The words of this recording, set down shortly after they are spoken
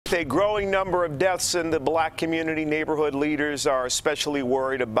With a growing number of deaths in the black community, neighborhood leaders are especially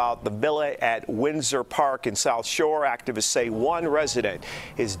worried about the villa at Windsor Park in South Shore. Activists say one resident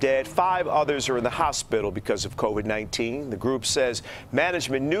is dead. 5 others are in the hospital because of COVID-19. The group says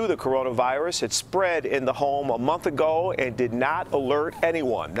management knew the coronavirus had spread in the home a month ago and did not alert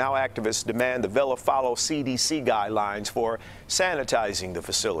anyone. Now activists demand the villa follow CDC guidelines for sanitizing the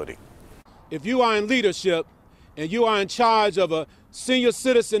facility. If you are in leadership and you are in charge of a senior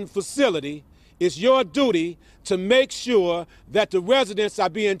citizen facility, it's your duty to make sure that the residents are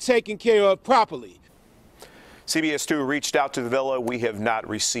being taken care of properly. CBS 2 reached out to the villa. We have not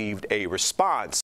received a response.